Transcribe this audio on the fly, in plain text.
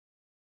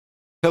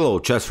Hello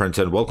chess friends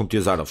and welcome to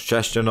the of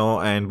Chess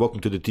channel and welcome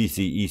to the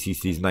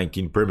TCEC's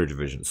 19 Premier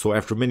Division. So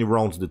after many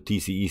rounds the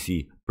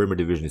TCEC Premier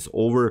Division is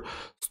over.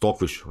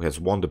 Stockfish has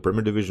won the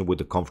Premier Division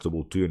with a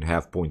comfortable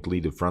 2.5 point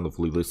lead in front of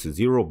Lilith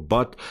 0,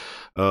 but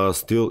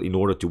still in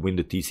order to win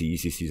the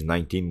TCEC's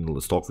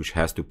 19 Stockfish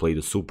has to play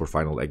the super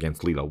final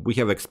against Lila. We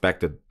have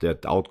expected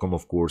that outcome,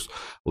 of course.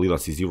 Lila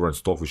C0 and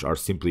Stockfish are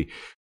simply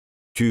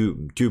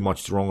too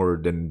much stronger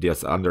than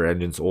these other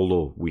engines,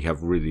 although we had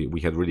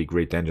really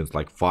great engines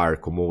like Fire,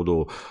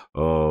 Komodo,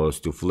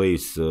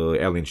 Stockfish,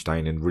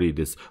 Ellenstein, and really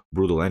this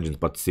brutal engines,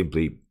 but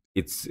simply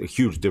it's a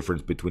huge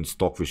difference between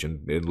Stockfish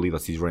and Lila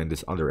Caesar and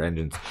these other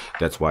engines.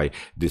 That's why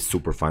this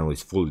super final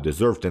is fully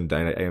deserved,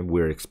 and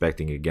we're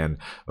expecting again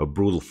a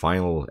brutal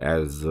final,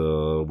 as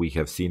we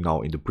have seen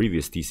now in the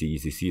previous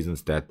TCEC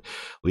seasons that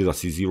Lila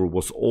C0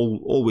 was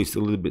always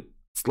a little bit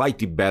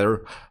slightly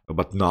better,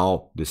 but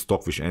now the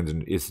Stockfish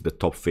engine is the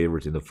top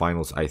favorite in the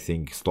finals. I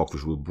think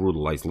Stockfish will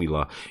brutalize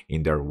Lila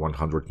in their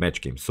 100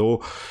 match game.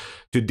 So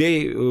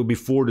today,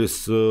 before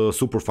this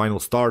super final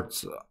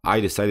starts, I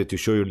decided to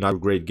show you another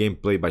great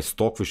gameplay by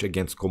Stockfish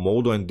against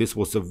Komodo, and this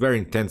was a very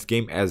intense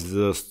game, as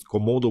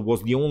Komodo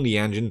was the only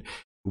engine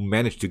who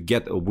managed to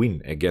get a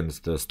win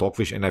against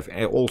Stockfish. And I've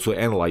also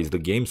analyzed the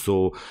game.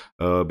 So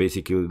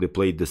basically they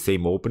played the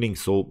same opening,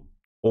 so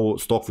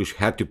Stockfish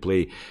had to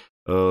play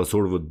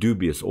sort of a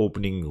dubious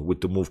opening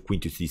with the move queen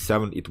to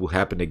c7. It will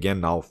happen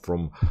again now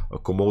from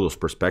Komodo's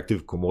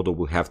perspective. Komodo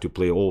will have to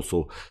play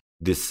also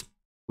this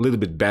little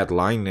bit bad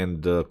line,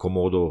 and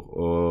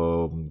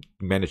Komodo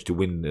managed to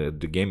win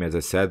the game, as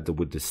I said,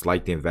 with this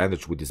slight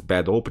advantage with this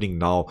bad opening.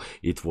 Now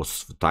it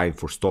was time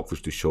for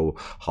Stockfish to show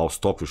how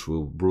Stockfish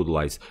will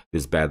brutalize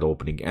this bad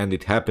opening, and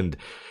it happened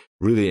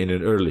really in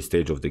an early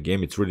stage of the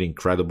game. It's really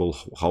incredible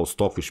how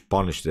Stockfish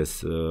punished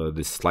this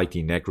slight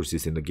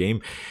inaccuracies in the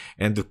game.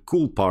 And the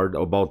cool part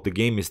about the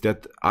game is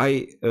that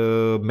I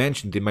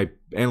mentioned in my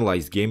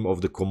analyzed game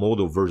of the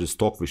Komodo versus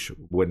Stockfish,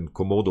 when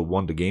Komodo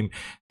won the game,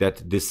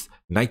 that this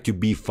knight to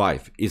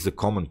b5 is a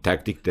common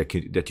tactic that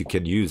you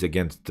can use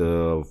against,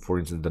 for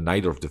instance, the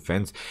knight of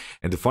defense.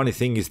 And the funny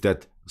thing is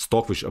that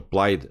Stockfish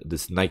applied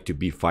this knight to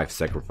b5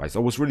 sacrifice. I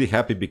was really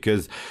happy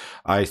because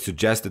I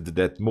suggested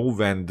that move,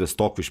 and the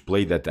Stockfish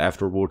played that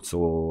afterwards,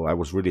 so I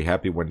was really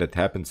happy when that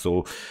happened.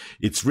 So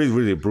it's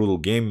really a brutal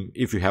game.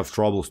 If you have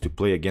troubles to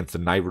play against the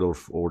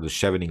Najdorf or the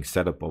Schevening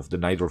setup of the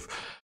Najdorf,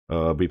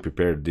 be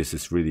prepared. This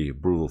is really a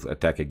brutal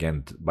attack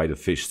again by the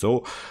fish.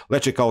 So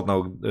let's check out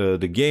now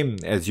the game.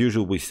 As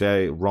usual, we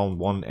say round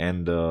 1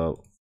 and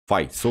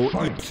fight. So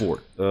e4,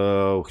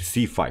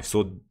 c5.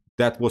 So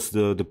that was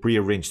the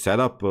pre-arranged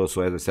setup.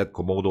 So as I said,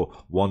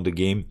 Komodo won the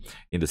game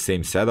in the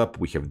same setup.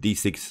 We have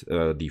d6,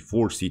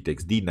 d4, c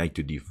takes d, knight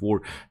to d4,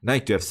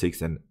 knight to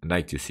f6, and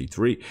knight to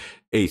c3.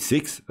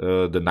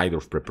 a6, the knight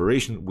of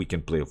preparation. We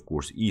can play, of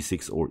course,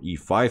 e6 or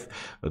e5.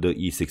 The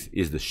e6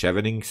 is the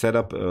Schevening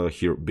setup.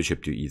 Here,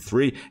 bishop to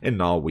e3, and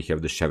now we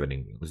have the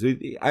Schevening.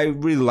 I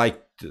really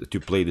like to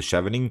play the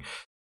Schevening.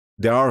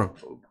 There are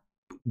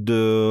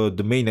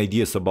the main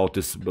ideas about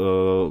this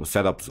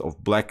setups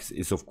of blacks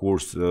is, of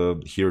course,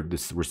 here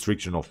this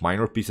restriction of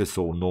minor pieces,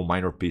 so no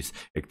minor piece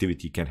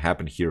activity can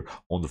happen here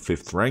on the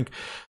 5th rank.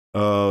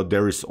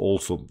 There is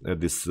also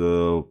this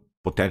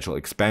potential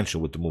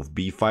expansion with the move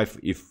b5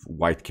 if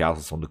white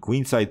castles on the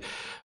queen side.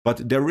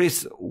 But there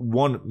is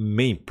one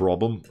main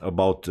problem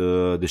about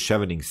the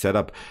Schevening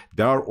setup.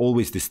 There are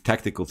always these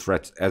tactical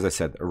threats, as I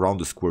said, around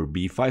the square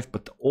b5,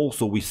 but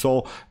also we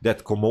saw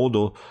that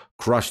Komodo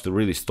crushed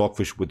really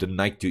Stockfish with the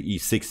knight to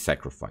e6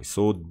 sacrifice.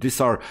 So these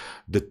are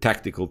the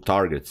tactical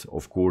targets,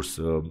 of course,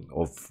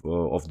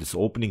 of this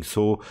opening.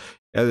 So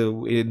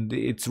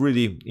it's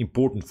really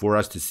important for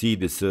us to see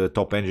this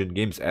top engine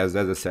games, as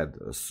I said,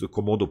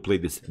 Komodo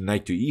played this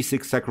knight to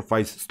e6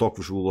 sacrifice.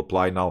 Stockfish will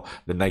apply now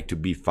the knight to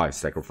b5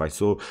 sacrifice.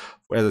 So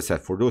as I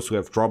said, for those who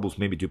have troubles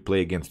maybe to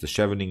play against the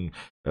Schevening,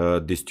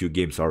 these two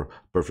games are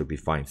perfectly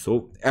fine.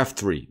 So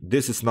f3,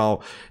 this is now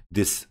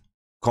this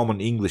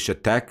common English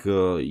attack,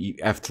 f3,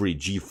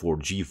 g4,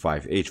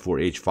 g5,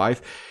 h4,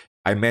 h5.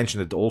 I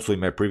mentioned it also in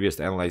my previous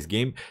analyzed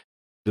game.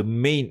 The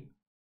main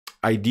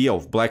idea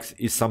of blacks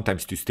is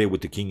sometimes to stay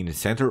with the king in the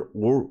center,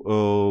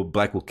 or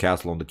black will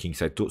castle on the king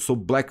side too. So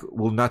black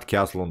will not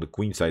castle on the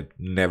queen side,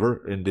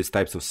 never in these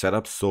types of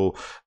setups. So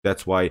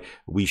that's why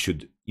we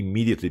should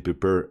immediately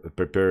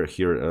prepare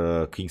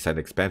here king side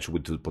expansion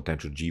with the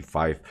potential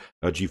g5,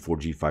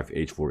 g4, g5,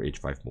 h4,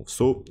 h5 moves.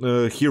 So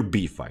here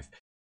b5.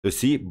 You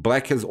see,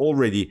 black has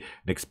already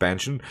an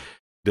expansion.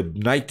 The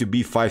knight to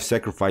b5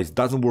 sacrifice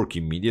doesn't work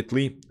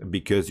immediately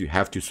because you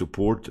have to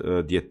support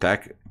the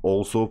attack.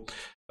 Also,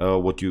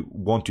 what you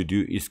want to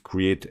do is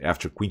create,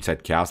 after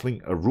queenside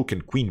castling, a rook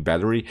and queen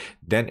battery.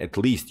 Then at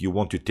least you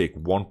want to take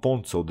one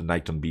pawn, so the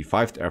knight on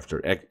b5 after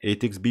a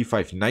takes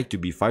b5, knight to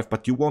b5,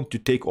 but you want to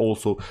take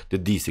also the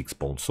d6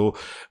 pawn. So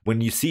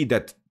when you see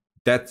that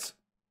that's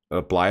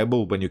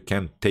pliable, when you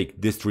can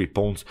take these 3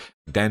 pawns,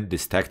 then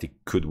this tactic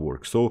could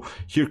work. So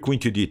here queen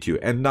to d2,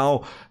 and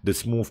now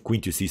this move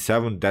queen to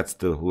c7, that's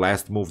the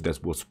last move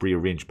that was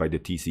prearranged by the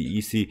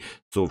TCEC.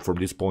 So from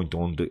this point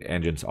on, the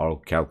engines are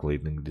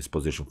calculating this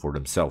position for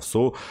themselves.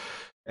 So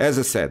as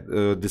I said,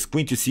 this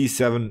queen to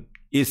c7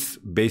 is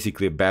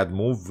basically a bad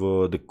move.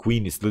 The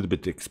queen is a little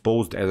bit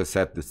exposed. As I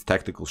said, this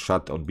tactical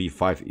shot on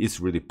b5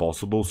 is really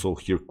possible. So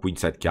here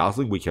queenside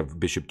castling, we have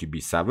bishop to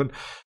b7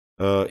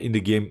 in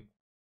the game.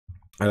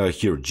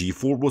 Here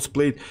g4 was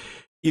played.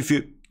 If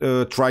you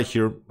try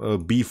here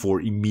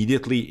b4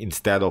 immediately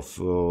instead of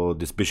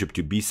this bishop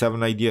to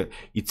b7 idea,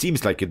 it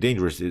seems like a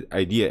dangerous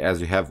idea,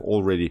 as you have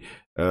already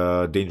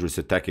dangerous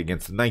attack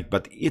against the knight,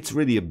 but it's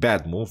really a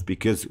bad move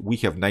because we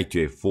have knight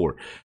to a4,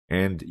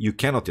 and you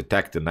cannot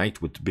attack the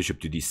knight with bishop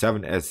to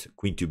d7 as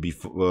queen to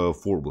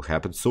b4 will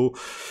happen. So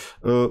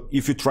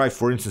if you try,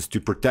 for instance,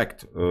 to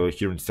protect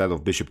here instead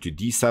of bishop to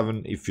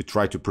d7, if you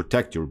try to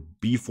protect your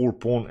b4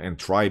 pawn and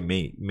try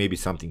maybe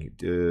something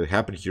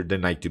happen here,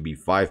 then knight to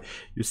b5,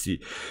 you see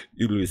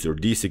you lose your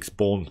d6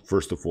 pawn.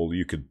 First of all,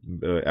 you could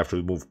after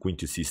the move queen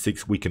to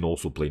c6, we can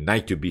also play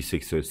knight to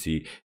b6. So you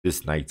see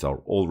these knights are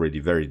already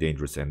very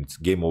dangerous, and it's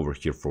game over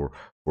here for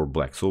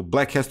black. So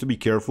black has to be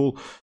careful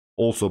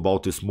also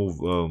about this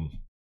move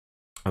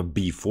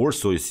b4.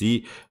 So you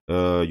see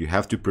you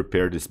have to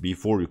prepare this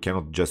b4. You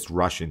cannot just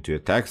rush into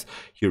attacks.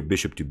 Here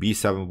bishop to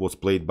b7 was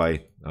played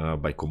by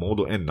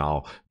Komodo, and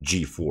now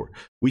g4.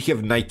 We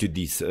have knight to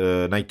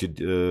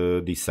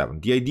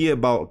d7. The idea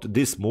about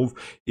this move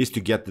is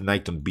to get the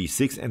knight on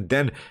b6, and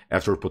then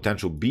after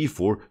potential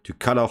b4 to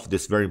cut off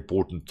this very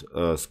important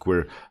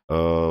square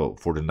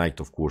for the knight,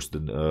 of course,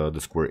 the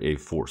square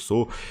a4.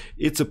 So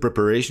it's a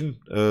preparation,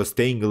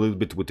 staying a little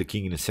bit with the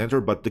king in the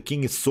center, but the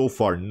king is so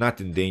far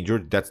not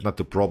endangered. That's not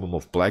the problem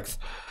of black's,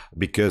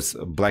 because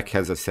black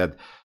has, as I said,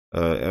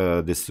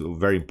 this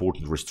very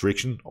important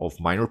restriction of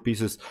minor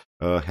pieces,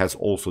 has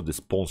also this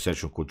pawn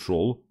central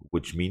control,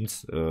 which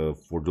means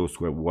for those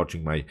who are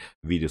watching my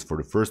videos for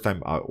the first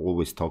time, I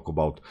always talk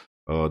about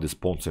this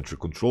pawn central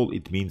control.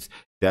 It means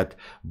that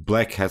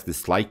black has the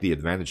slightly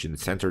advantage in the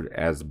center,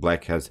 as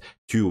black has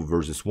 2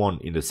 versus 1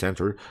 in the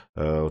center,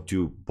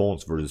 2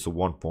 pawns versus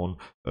 1 pawn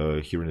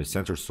here in the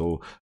center.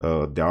 So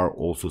there are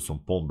also some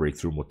pawn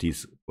breakthrough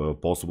motifs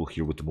possible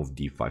here with the move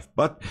d5.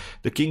 But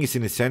the king is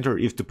in the center.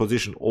 If the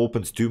position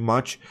opens too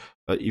much,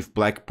 if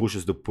black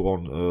pushes the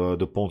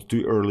pawns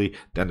too early,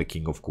 then the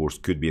king, of course,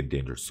 could be in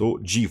danger. So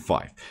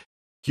g5.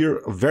 Here,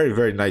 a very,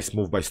 very nice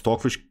move by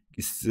Stockfish.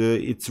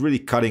 It's really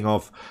cutting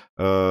off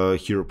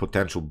here a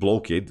potential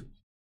blockade,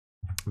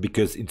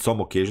 because in some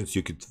occasions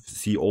you could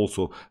see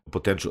also a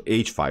potential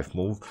h5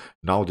 move.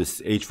 Now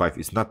this h5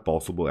 is not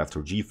possible.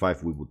 After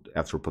g5, we would,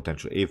 after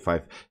potential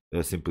a5,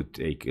 simply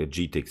take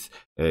g takes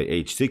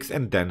h6,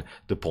 and then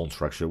the pawn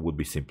structure would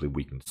be simply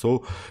weakened.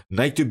 So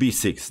knight to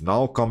b6.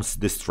 Now comes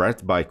this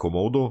threat by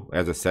Komodo.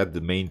 As I said,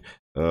 the main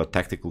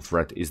tactical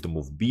threat is the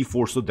move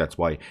b4, so that's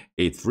why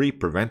a3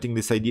 preventing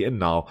this idea, and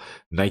now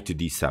knight to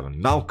d7.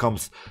 Now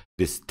comes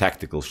this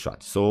tactical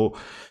shot. So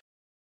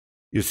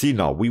you see,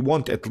 now we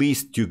want at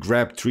least to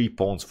grab 3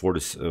 pawns for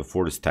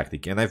this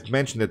tactic, and I've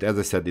mentioned it, as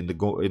I said, in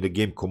the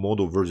game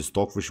Komodo versus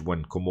Stockfish.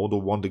 When Komodo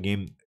won the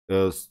game,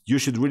 you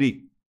should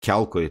really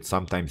calculate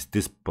sometimes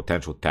this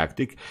potential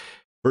tactic.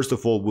 First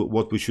of all,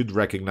 what we should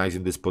recognize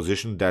in this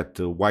position, that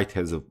white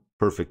has a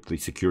perfectly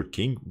secured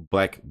king.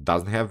 Black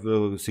doesn't have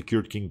a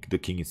secured king. The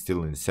king is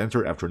still in the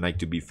center. After knight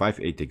to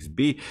b5, a takes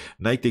b,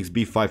 knight takes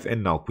b5,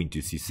 and now queen to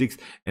c6,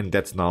 and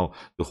that's now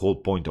the whole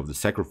point of the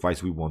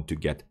sacrifice. We want to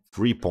get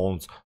 3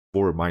 pawns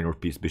for a minor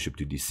piece, bishop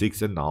to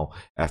d6, and now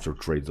after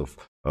trades of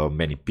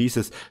many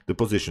pieces, the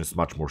position is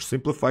much more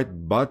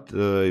simplified. But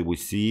we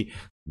see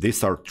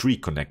these are 3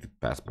 connected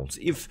pass pawns.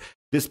 If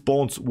these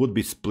pawns would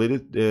be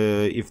split,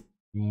 if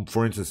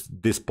for instance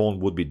this pawn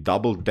would be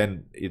doubled,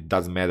 then it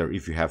doesn't matter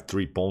if you have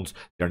 3 pawns,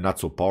 they're not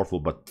so powerful.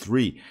 But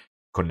 3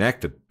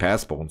 connected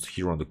pass pawns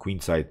here on the queen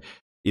side,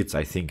 it's,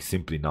 I think,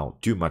 simply now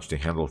too much to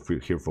handle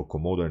here for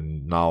Komodo.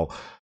 And now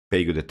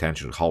pay good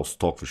attention how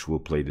Stockfish will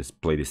play this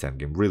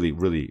endgame. Really,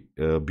 really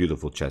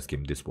beautiful chess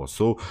game this was.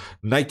 So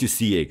knight to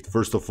c8.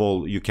 First of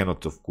all, you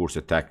cannot, of course,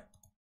 attack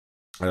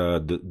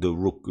the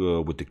rook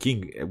with the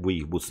king.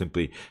 We will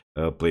simply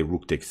play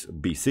rook takes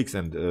b6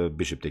 and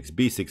bishop takes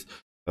b6,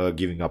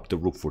 giving up the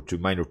rook for 2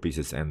 minor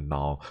pieces, and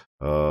now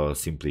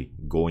simply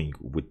going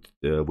with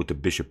the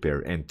bishop pair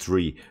and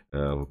 3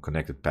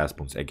 connected pass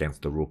pawns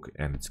against the rook,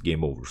 and it's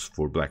game over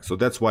for black. So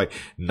that's why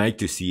knight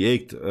to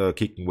c8,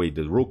 kicking away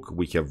the rook.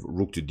 We have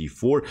rook to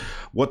d4.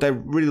 What I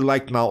really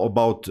like now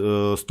about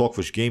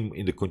Stockfish game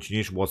in the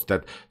continuation was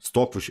that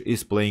Stockfish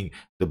is playing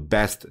the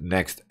best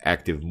next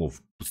active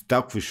move.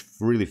 Stockfish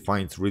really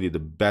finds the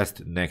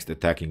best next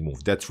attacking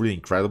move. That's really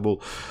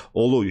incredible.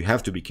 Although you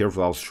have to be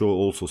careful. I'll show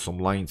also some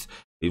lines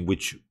in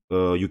which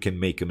you can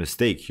make a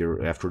mistake here.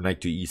 After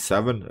knight to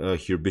e7,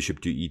 here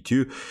bishop to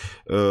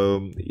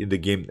e2 in the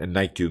game, and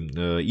knight to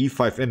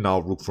e5, and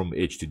now rook from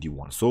h to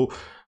d1. So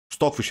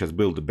Stockfish has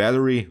built a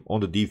battery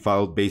on the d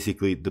file.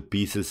 Basically, the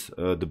pieces,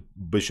 the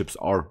bishops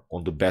are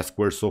on the best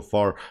square so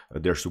far.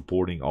 They're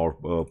supporting our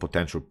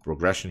potential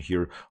progression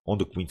here on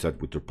the queen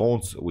side with their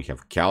pawns. We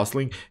have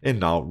castling, and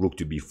now rook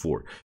to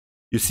b4.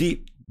 You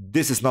see,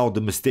 this is now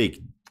the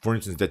mistake, for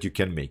instance, that you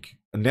can make.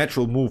 A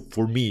natural move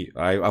for me,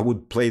 I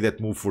would play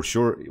that move for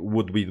sure,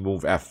 would be the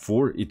move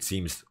f4. It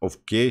seems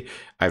okay.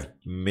 I've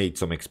made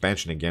some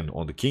expansion again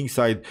on the king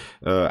side.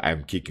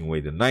 I'm kicking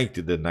away the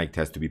knight. The knight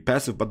has to be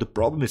passive, but the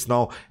problem is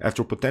now,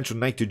 after potential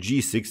knight to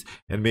g6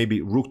 and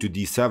maybe rook to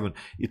d7,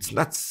 it's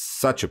not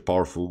such a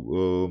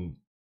powerful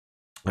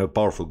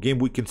game.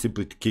 We can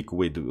simply kick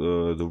away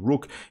the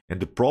rook, and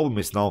the problem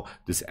is now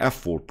this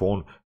f4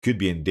 pawn could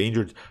be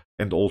endangered,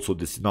 and also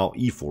this now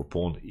e4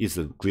 pawn is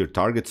a clear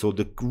target, so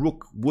the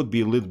rook would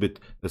be a little bit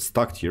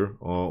stuck here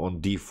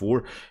on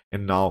d4,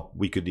 and now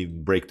we could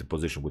even break the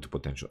position with the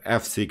potential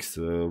f6,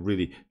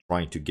 really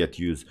trying to get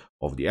use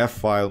of the f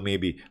file,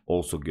 maybe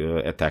also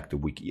attack the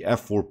weak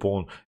f4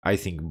 pawn. I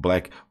think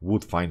black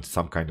would find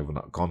some kind of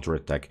a counter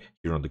attack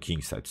here on the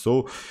king side.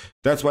 So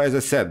that's why, as I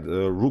said,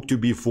 rook to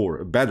b4,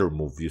 a better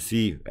move. You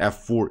see,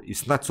 f4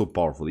 is not so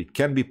powerful. It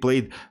can be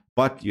played,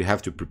 but you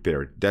have to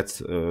prepare it. That's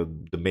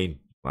the main,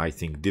 I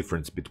think,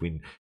 difference between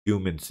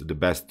humans, the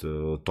best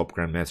top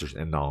grandmasters,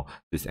 and now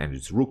this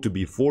engines. Rook to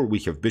b4, we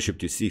have bishop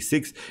to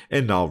c6,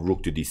 and now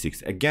rook to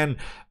d6. Again,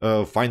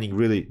 finding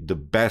really the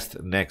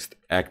best next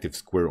active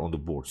square on the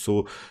board.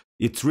 So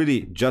it's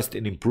really just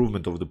an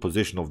improvement of the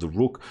position of the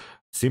rook,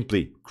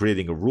 simply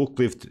creating a rook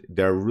lift.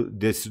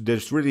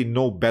 There's really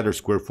no better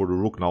square for the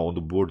rook now on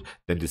the board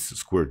than this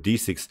square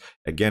d6.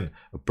 Again,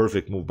 a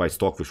perfect move by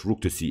Stockfish.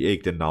 Rook to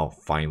c8, and now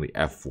finally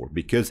f4,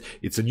 because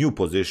it's a new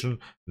position.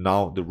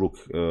 Now the rook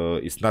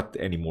is not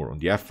anymore on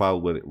the f file,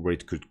 where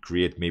it could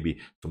create maybe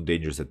some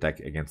dangerous attack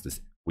against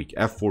this weak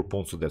f4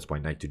 pawn. So that's why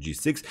knight to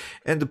g6,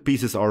 and the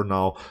pieces are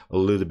now a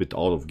little bit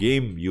out of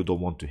game. You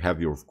don't want to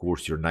have your, of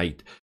course, your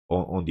knight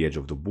on the edge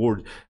of the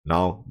board.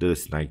 Now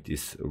this knight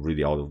is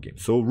really out of game.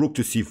 So rook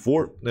to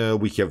c4,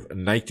 we have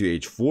knight to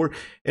h4,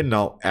 and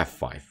now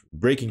f5,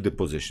 breaking the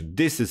position.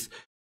 This is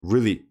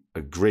really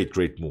a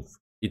great move.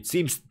 It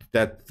seems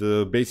that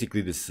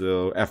basically this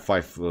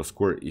f5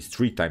 square is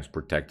 3 times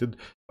protected,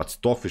 but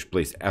Stockfish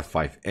plays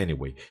f5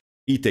 anyway.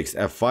 E takes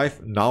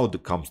f5. Now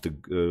comes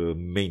the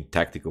main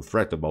tactical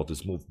threat about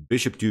this move,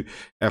 bishop to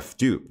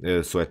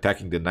f2. So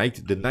attacking the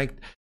knight. The knight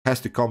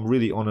has to come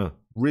really on a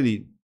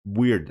really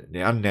weird,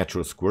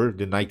 unnatural square.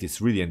 The knight is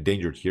really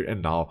endangered here,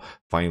 and now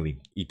finally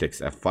e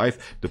takes f5.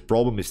 The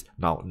problem is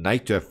now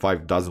knight to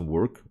f5 doesn't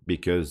work,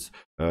 because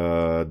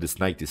this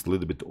knight is a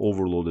little bit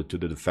overloaded to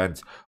the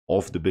defense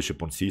of the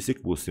bishop on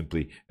c6. We'll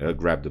simply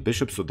grab the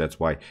bishop, so that's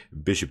why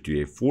bishop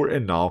to a4,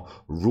 and now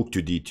rook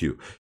to d2.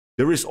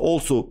 There is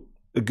also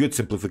a good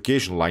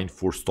simplification line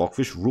for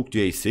Stockfish. Rook to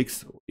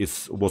a6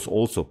 was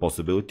also a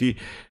possibility,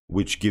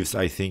 which gives,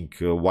 I think,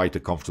 white a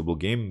comfortable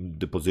game.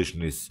 The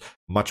position is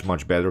much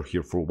better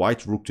here for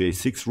white. Rook to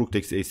a6, rook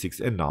takes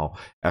a6, and now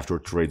after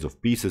trades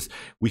of pieces,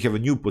 we have a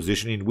new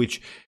position in which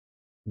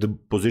the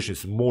position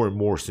is more and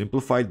more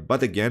simplified.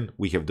 But again,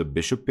 we have the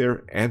bishop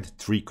pair and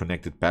 3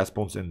 connected pass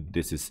pawns, and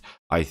this is,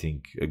 I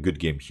think, a good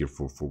game here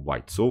for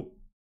white. So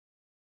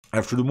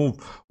after the move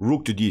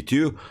rook to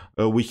d2,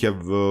 we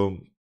have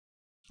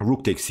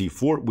rook takes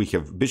c4, we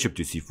have bishop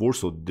to c4,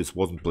 so this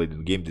wasn't played in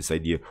the game, this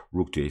idea.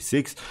 Rook to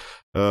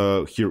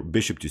a6, here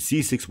bishop to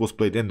c6 was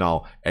played, and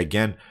now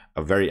again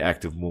a very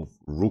active move,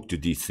 rook to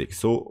d6.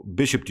 So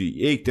bishop to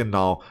e8, and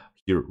now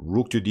here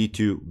rook to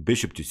d2,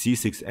 bishop to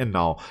c6, and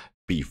now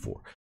b4.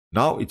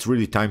 Now it's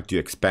really time to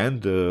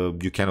expand.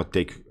 You cannot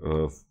take,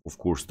 of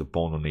course, the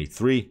pawn on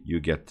a3. You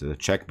get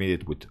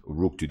checkmated with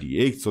rook to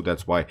d8. So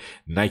that's why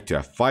knight to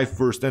f5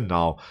 first, and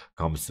now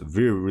comes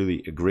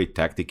really a great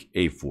tactic,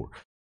 a4.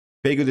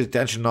 Pay good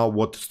attention now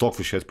what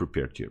Stockfish has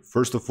prepared here.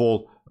 First of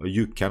all,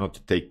 you cannot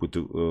take with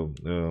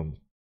the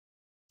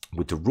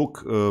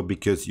rook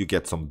because you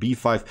get some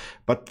b5,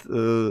 but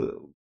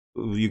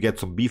you get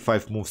some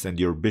b5 moves and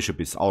your bishop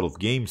is out of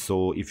game.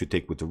 So if you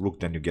take with the rook,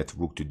 then you get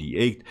rook to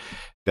d8.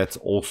 That's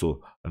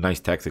also a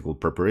nice tactical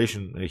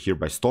preparation here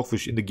by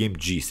Stockfish. In the game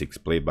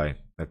g6 played by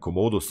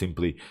Komodo,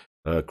 simply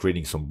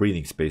creating some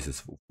breathing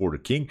spaces for the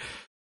king.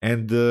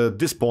 And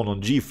this pawn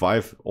on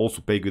g5,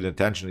 also pay good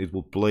attention. It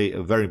will play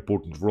a very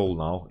important role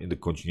now in the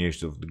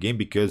continuation of the game,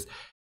 because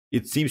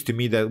it seems to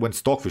me that when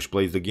Stockfish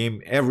plays the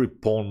game, every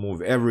pawn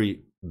move,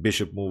 every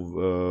bishop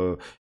move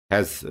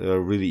has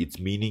really its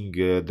meaning.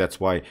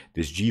 That's why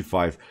this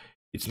g5,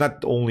 it's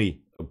not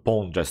only a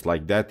pawn just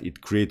like that,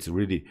 it creates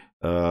really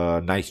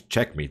a nice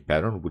checkmate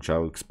pattern, which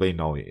I'll explain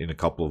now in a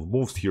couple of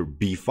moves. Here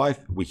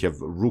b5, we have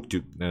rook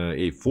to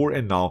a4,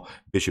 and now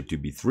bishop to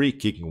b3,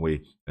 kicking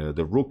away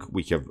the rook.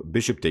 We have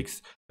bishop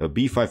takes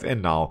b5,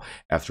 and now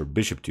after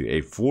bishop to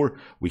a4,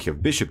 we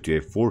have bishop to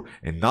a4,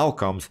 and now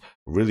comes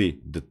really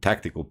the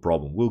tactical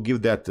problem. We'll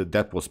give that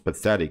that was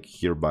pathetic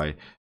here by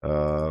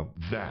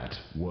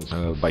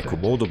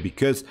Komodo,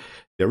 because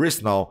there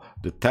is now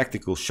the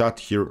tactical shot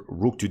here,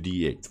 rook to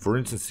d8. For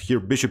instance,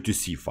 here bishop to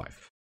c5.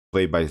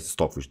 played by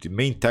Stockfish. The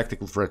main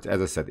tactical threat,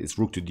 as I said, is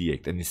rook to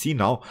d8. And you see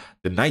now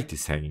the knight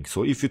is hanging.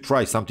 So if you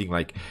try something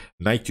like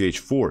knight to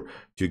h4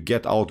 to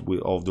get out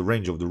of the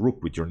range of the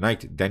rook with your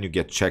knight, then you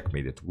get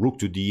checkmated. Rook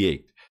to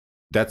d8.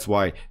 That's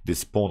why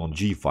this pawn on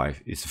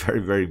g5 is very,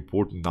 very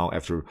important. Now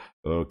after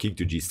king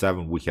to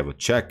g7, we have a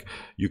check.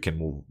 You can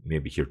move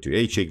maybe here to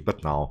h8,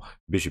 but now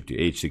bishop to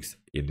h6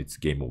 and it's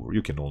game over.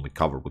 You can only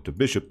cover with the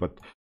bishop, but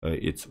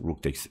it's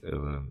rook takes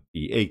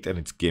e8 and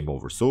it's game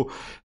over. So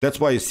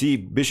that's why you see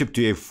bishop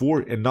to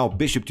a4 and now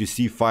bishop to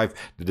c5,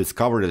 the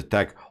discovered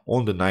attack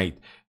on the knight.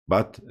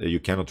 But you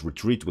cannot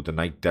retreat with the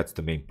knight. That's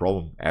the main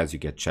problem, as you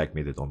get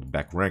checkmated on the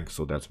back rank.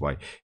 So that's why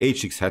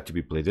h6 had to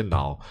be played. And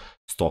now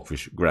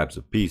Stockfish grabs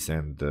a piece,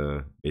 and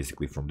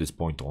basically from this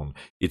point on,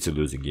 it's a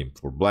losing game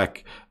for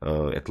black.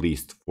 At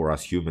least for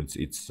us humans,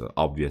 it's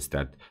obvious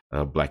that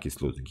black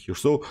is losing here.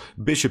 So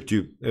bishop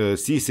to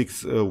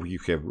c6, you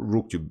have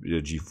rook to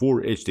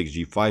g4, h takes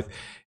g5,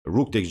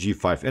 rook takes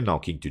g5, and now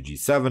king to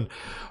g7.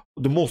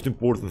 The most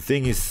important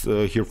thing is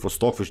here for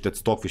Stockfish that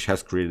Stockfish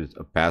has created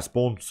a pass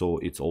pawn, so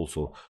it's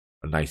also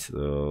a nice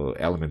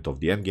element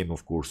of the endgame.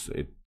 Of course,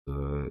 it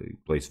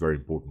plays very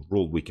important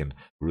role. We can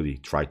really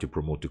try to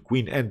promote the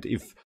queen, and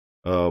if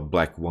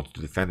black wants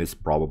to defend this,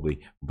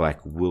 probably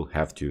black will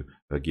have to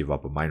give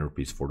up a minor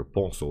piece for the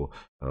pawn, so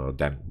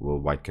then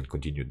white can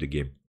continue the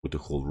game with the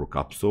whole rook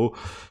up. So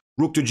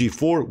rook to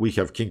g4, we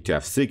have king to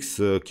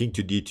f6, king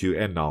to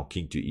d2, and now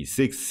king to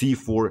e6.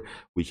 c4,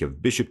 we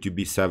have bishop to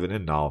b7,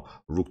 and now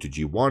rook to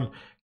g1,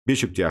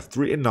 bishop to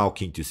f3, and now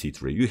king to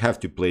c3. You have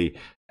to play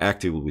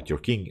actively with your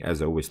king.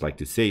 As I always like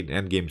to say, in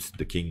endgames,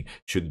 the king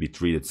shouldn't be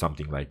treated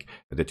something like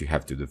that you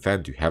have to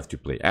defend. You have to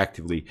play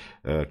actively.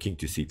 King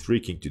to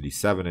c3, king to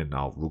d7, and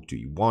now rook to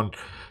e1.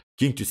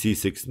 King to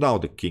c6, now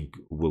the king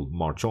will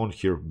march on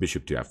here,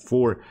 bishop to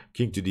f4,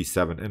 king to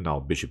d7, and now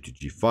bishop to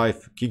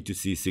g5, king to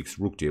c6,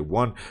 rook to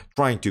a1,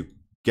 trying to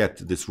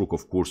get this rook,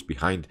 of course,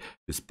 behind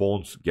the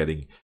pawns,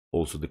 getting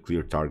also the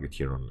clear target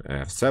here on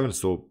f7,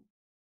 so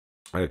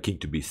king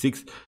to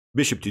b6,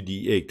 bishop to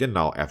d8, and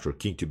now after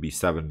king to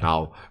b7,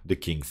 now the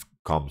king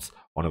comes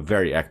on a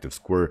very active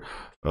square.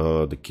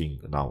 The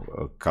king now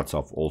cuts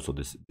off also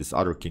this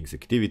other king's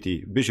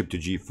activity, bishop to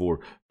g4,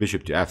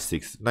 bishop to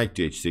f6, knight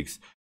to h6,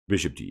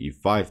 bishop to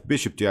e5,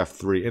 bishop to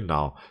f3, and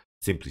now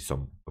simply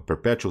some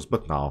perpetuals,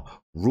 but now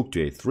rook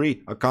to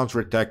a3, a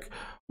counterattack.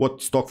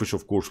 What Stockfish,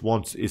 of course,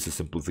 wants is a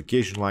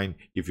simplification line.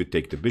 If you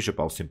take the bishop,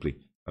 I'll simply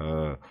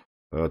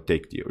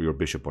take your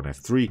bishop on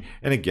f3,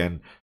 and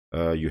again,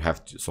 you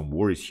have some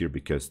worries here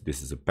because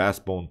this is a pass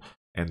pawn,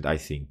 and I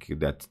think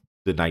that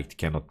the knight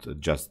cannot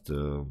just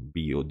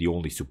be the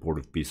only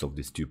supportive piece of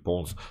these two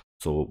pawns,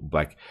 so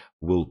black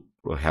will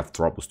have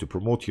troubles to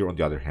promote here. On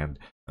the other hand,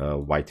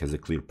 white has a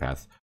clear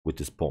path with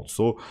this pawn.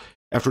 So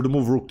after the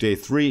move rook to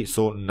a3,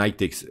 so knight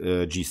takes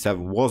g7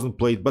 wasn't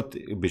played, but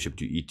bishop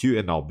to e2,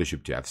 and now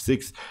bishop to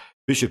f6,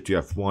 bishop to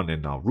f1,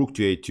 and now rook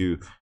to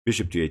a2,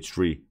 bishop to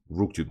h3,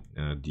 rook to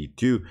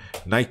d2,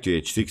 knight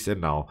to h6, and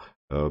now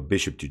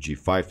bishop to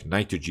g5,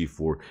 knight to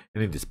g4,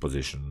 and in this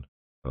position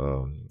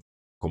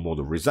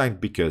Komodo resigned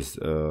because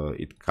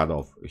it cut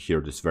off here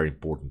this very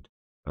important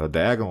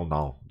diagonal.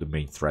 Now the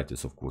main threat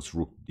is, of course,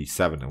 rook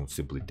d7, and will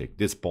simply take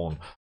this pawn,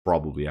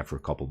 probably after a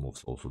couple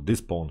moves also this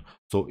pawn,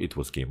 so it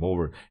was game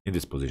over. In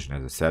this position,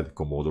 as I said,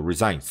 Komodo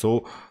resigned.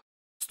 So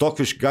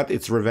Stockfish got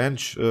its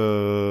revenge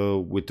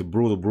with the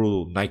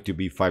brutal knight to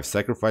b5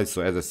 sacrifice.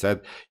 So as I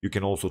said, you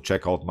can also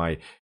check out my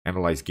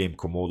analyze game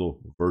Komodo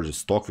versus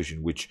Stockfish,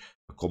 in which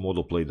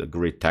Komodo played a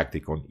great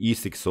tactic on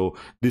e6. So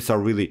these are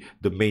really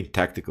the main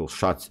tactical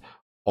shots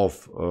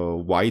of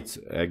white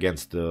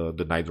against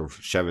the knight of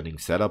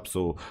Chevening setup.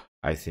 So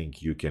I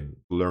think you can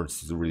learn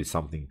really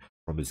something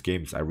from these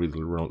games. I really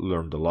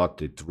learned a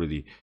lot. It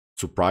really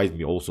surprised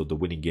me. Also the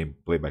winning game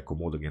played by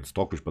Komodo against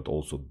Stockfish, but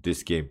also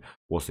this game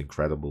was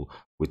incredible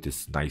with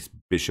this nice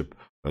bishop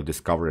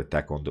discover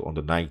attack on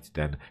the knight,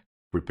 then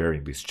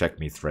preparing this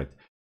checkmate threat.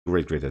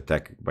 Great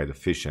attack by the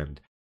fish, and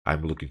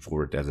I'm looking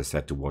forward, as I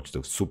said, to watch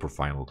the super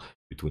final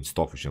between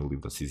Stockfish and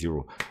Leave the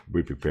C0.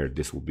 Be prepared,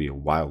 this will be a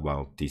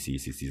wild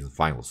TCEC season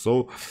final.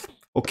 So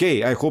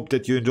okay, I hope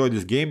that you enjoyed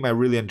this game. I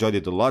really enjoyed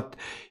it a lot.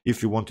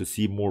 If you want to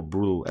see more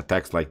brutal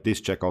attacks like this,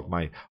 check out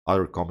my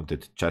other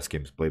commented chess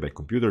games played by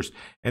computers.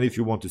 And if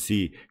you want to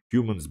see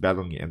humans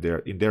battling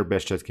in their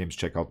best chess games,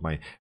 check out my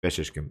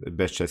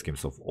best chess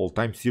games of all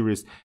time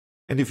series.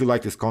 And if you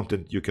like this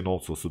content, you can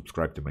also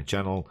subscribe to my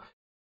channel.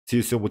 See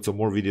you soon with some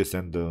more videos,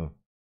 and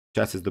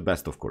chess is the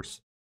best, of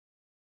course.